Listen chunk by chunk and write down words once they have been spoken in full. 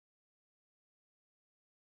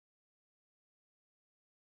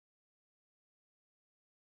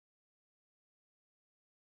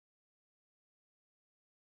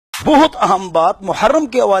بہت اہم بات محرم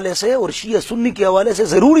کے حوالے سے اور شیعہ سنی کے حوالے سے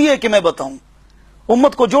ضروری ہے کہ میں بتاؤں،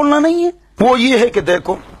 امت کو جوڑنا نہیں ہے، وہ یہ ہے کہ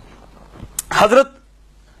دیکھو حضرت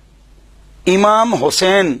امام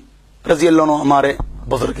حسین رضی اللہ عنہ ہمارے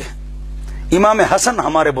بزرگ ہیں، امام حسن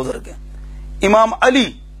ہمارے بزرگ ہیں، امام علی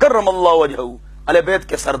کرم اللہ وجہہ اہل بیت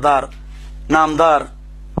کے سردار نامدار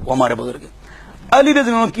وہ ہمارے بزرگ ہیں۔ علی رضی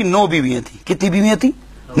اللہ عنہ کی 9 بیویاں تھیں، کتنی بیویاں تھیں؟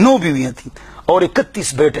 9 بیویاں تھیں، اور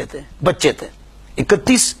 31 بیٹے تھے، بچے تھے،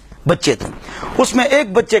 31 بچے تھے۔ اس میں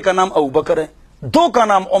ایک بچے کا نام ابو بکر ہے، 2 کا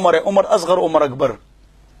نام عمر ہے، عمر اصغر عمر اکبر،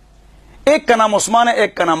 ایک کا نام عثمان ہے،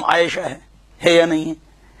 ایک کا نام عائشہ ہے یا نہیں ہے؟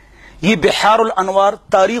 یہ بحار الانوار،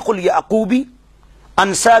 تاریخ الیعقوبی،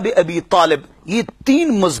 انساب ابی طالب، یہ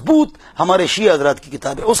 3 مضبوط ہمارے شیعہ حضرات کی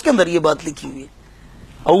کتاب ہے، اس کے اندر یہ بات لکھی ہوئی ہے۔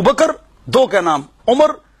 ابو بکر، 2 کا نام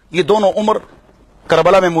عمر، یہ دونوں عمر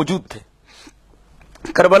کربلا میں موجود تھے،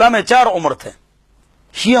 کربلا میں 4 عمر تھے۔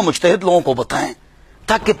 شیعہ مجتہد لوگوں کو بتائیں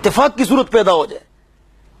تاکہ اتفاق کی صورت پیدا ہو جائے۔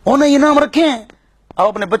 انہوں نے یہ نام رکھے ہیں، آپ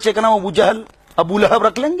اپنے بچے کا نام ابو جہل، ابو لہب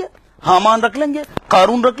رکھ لیں گے، حامان رکھ لیں گے،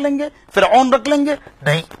 قارون رکھ لیں گے، فرعون رکھ لیں گے؟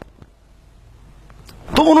 نہیں،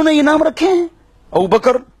 تو انہوں نے یہ نام رکھے ہیں۔ ابو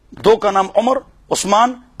بکر، 2 کا نام عمر،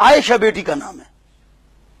 عثمان، عائشہ بیٹی کا نام ہے۔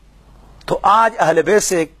 تو آج اہل بیت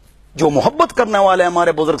سے جو محبت کرنے والے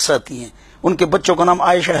ہمارے بزرگ ساتھی ہیں، ان کے بچوں کا نام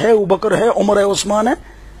عائشہ ہے، ابو بکر ہے، عمر ہے، عثمان ہے،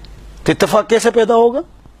 تو اتفاق کیسے پیدا ہوگا؟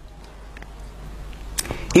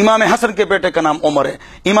 امام حسن کے بیٹے کا نام عمر ہے،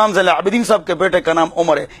 امام زین العابدین صاحب کے بیٹے کا نام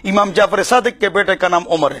عمر ہے، امام جعفر صادق کے بیٹے کا نام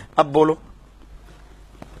عمر ہے۔ اب بولو،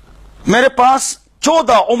 میرے پاس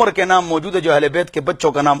 14 عمر کے نام موجود ہے، جو اہل بیت کے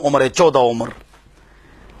بچوں کا نام عمر ہے، 14 عمر،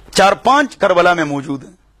 4-5 کربلا میں موجود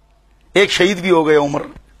ہیں، ایک شہید بھی ہو گئے عمر،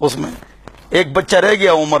 اس میں ایک بچہ رہ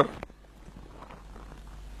گیا عمر۔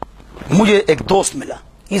 مجھے ایک دوست ملا،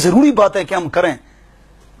 یہ ضروری بات ہے کہ ہم کریں،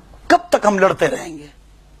 کب تک ہم لڑتے رہیں گے؟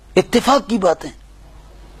 اتفاق کی باتیں۔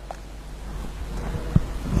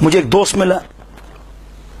 مجھے ایک دوست ملا،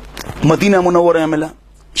 مدینہ منورہ میں ملا،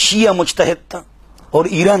 شیعہ مجتہد تھا اور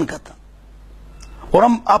ایران کا تھا، اور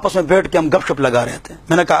ہم آپس میں بیٹھ کے ہم گپ شپ لگا رہے تھے۔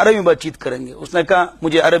 میں نے کہا عربی میں بات چیت کریں گے، اس نے کہا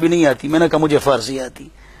مجھے عربی نہیں آتی، میں نے کہا مجھے فارسی آتی۔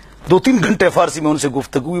 2-3 گھنٹے فارسی میں ان سے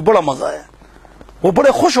گفتگو ہوئی، بڑا مزہ آیا، وہ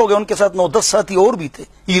بڑے خوش ہو گئے، ان کے ساتھ 9-10 ساتھی اور بھی تھے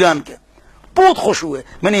ایران کے، بہت خوش ہوئے۔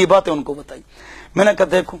 میں نے یہ باتیں ان کو بتائی، میں نے کہا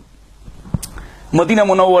دیکھو مدینہ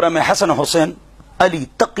منورہ میں حسن، حسین، علی،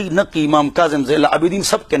 تقی، نقی، امام کاظم، زین العابدین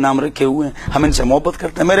سب کے نام رکھے ہوئے ہیں، ہم ان سے محبت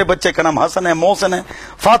کرتے ہیں۔ میرے بچے کا نام حسن ہے، محسن ہے،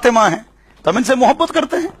 فاطمہ ہے، تو ہم ان سے محبت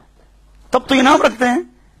کرتے ہیں، تب تو یہ نام رکھتے ہیں۔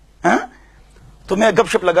 ہاں، تو میں گپ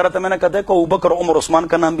شپ لگا رہا تھا، میں نے کہا دیکھو ابو بکر، عمر، عثمان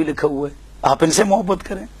کا نام بھی لکھا ہوا ہے، آپ ان سے محبت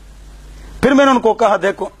کریں۔ پھر میں نے ان کو کہا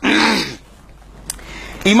دیکھو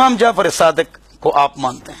امام جعفر صادق کو آپ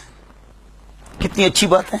مانتے ہیں، کتنی اچھی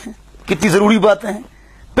باتیں ہیں، کتنی ضروری باتیں ہیں،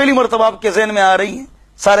 پہلی مرتبہ آپ کے ذہن میں آ رہی ہیں،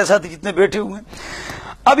 سارے ساتھی جتنے بیٹھے ہوئے ہیں۔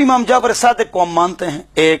 اب امام جعفر صادق کو ہم مانتے ہیں،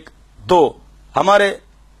 1 2 ہمارے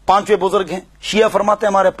 5ویں بزرگ ہیں، شیعہ فرماتے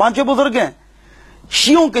ہیں ہمارے 5ویں بزرگ ہیں۔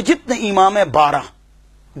 شیعوں کے جتنے امام ہیں 12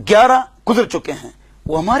 11 گزر چکے ہیں،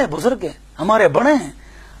 وہ ہمارے بزرگ ہیں، ہمارے بڑے ہیں،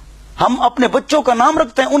 ہم اپنے بچوں کا نام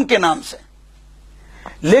رکھتے ہیں ان کے نام سے،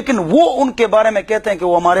 لیکن وہ ان کے بارے میں کہتے ہیں کہ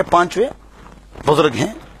وہ ہمارے 5ویں بزرگ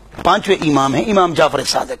ہیں، 5ویں امام ہیں، امام جعفر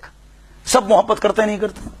صادق۔ سب محبت کرتے ہیں نہیں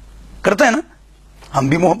کرتے؟ کرتے ہیں نا، ہم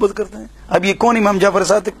بھی محبت کرتے ہیں۔ اب یہ کون امام جعفر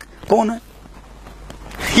صادق کون ہے؟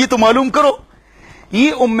 یہ تو معلوم کرو۔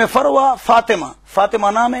 یہ ام فروہ فاطمہ،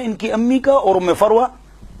 فاطمہ نام ہے ان کی امی کا، اور ام فروہ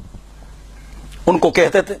ان کو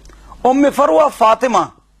کہتے تھے۔ ام فروہ فاطمہ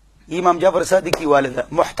یہ امام جعفر صادق کی والدہ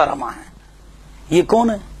محترمہ ہیں۔ یہ کون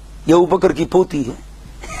ہے؟ یہ ابو بکر کی پوتی ہے۔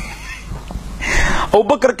 ابو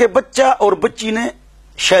بکر کے بچہ اور بچی نے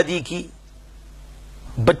شادی کی،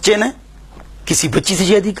 بچے نے کسی بچی سے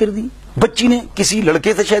شادی کر دی، بچی نے کسی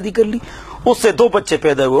لڑکے سے شادی کر لی، اس سے 2 بچے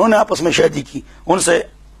پیدا ہوئے، انہوں نے آپس میں شادی کی، ان سے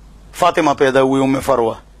فاطمہ پیدا ہوئی ام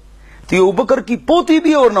فروہ۔ تو یہ ابو بکر کی پوتی بھی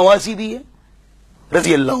ہے اور نواسی بھی ہے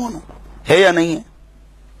رضی اللہ عنہ، ہے یا نہیں ہے؟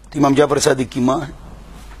 تو امام جعفر صادق کی ماں ہے۔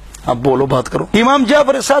 اب بولو، بات کرو، امام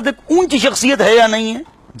جعفر صادق اونچی شخصیت ہے یا نہیں ہے؟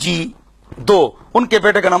 جی 2، ان کے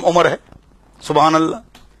بیٹے کا نام عمر ہے، سبحان اللہ،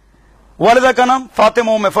 والدہ کا نام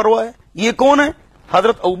فاطمہ ام فروہ ہے۔ یہ کون ہے؟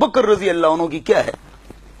 حضرت ابو بکر رضی اللہ عنہ کی کیا ہے؟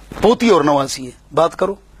 پوتی اور نواسی ہے۔ بات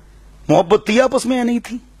کرو، محبت تھی آپس میں یا نہیں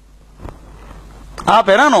تھی؟ آپ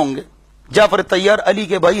حیران ہوں گے، جعفر طیار علی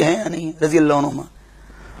کے بھائی ہیں یا نہیں رضی اللہ عنہما؟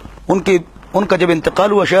 ان کا جب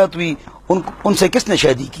انتقال ہوا، شہادت ہوئی، ان سے کس نے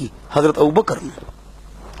شادی کی؟ حضرت ابو بکر نے۔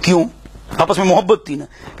 کیوں؟ آپس میں محبت تھی نا۔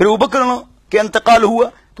 پھر ابو بکر کے انتقال ہوا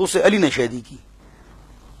تو اس سے علی نے شادی کی۔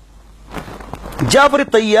 جعفر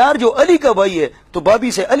طیار جو علی کا بھائی ہے تو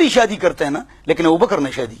بابی سے علی شادی کرتے ہیں نا، لیکن ابو بکر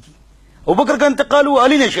نے شادی کی۔ ابو بکر کا انتقال ہوا،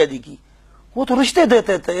 علی نے شادی کی۔ وہ تو رشتے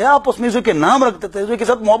دیتے تھے، آپس میں کے نام رکھتے تھے، کے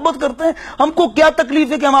ساتھ محبت کرتے ہیں. ہم کو کیا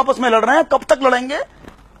تکلیف ہے کہ ہم آپس میں لڑ رہے ہیں؟ کب تک لڑیں گے؟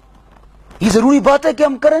 یہ ضروری بات ہے کہ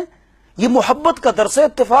ہم کریں. یہ محبت کا درس ہے،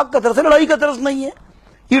 اتفاق کا درس ہے، لڑائی کا درس نہیں ہے.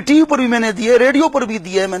 یہ ٹی وی پر بھی میں نے دیا ہے، ریڈیو پر بھی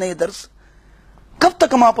دیا ہے میں نے یہ درس. کب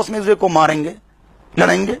تک ہم آپس میں کو ماریں گے،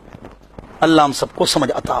 لڑیں گے؟ اللہ ہم سب کو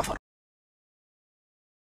سمجھ عطا فرمائے.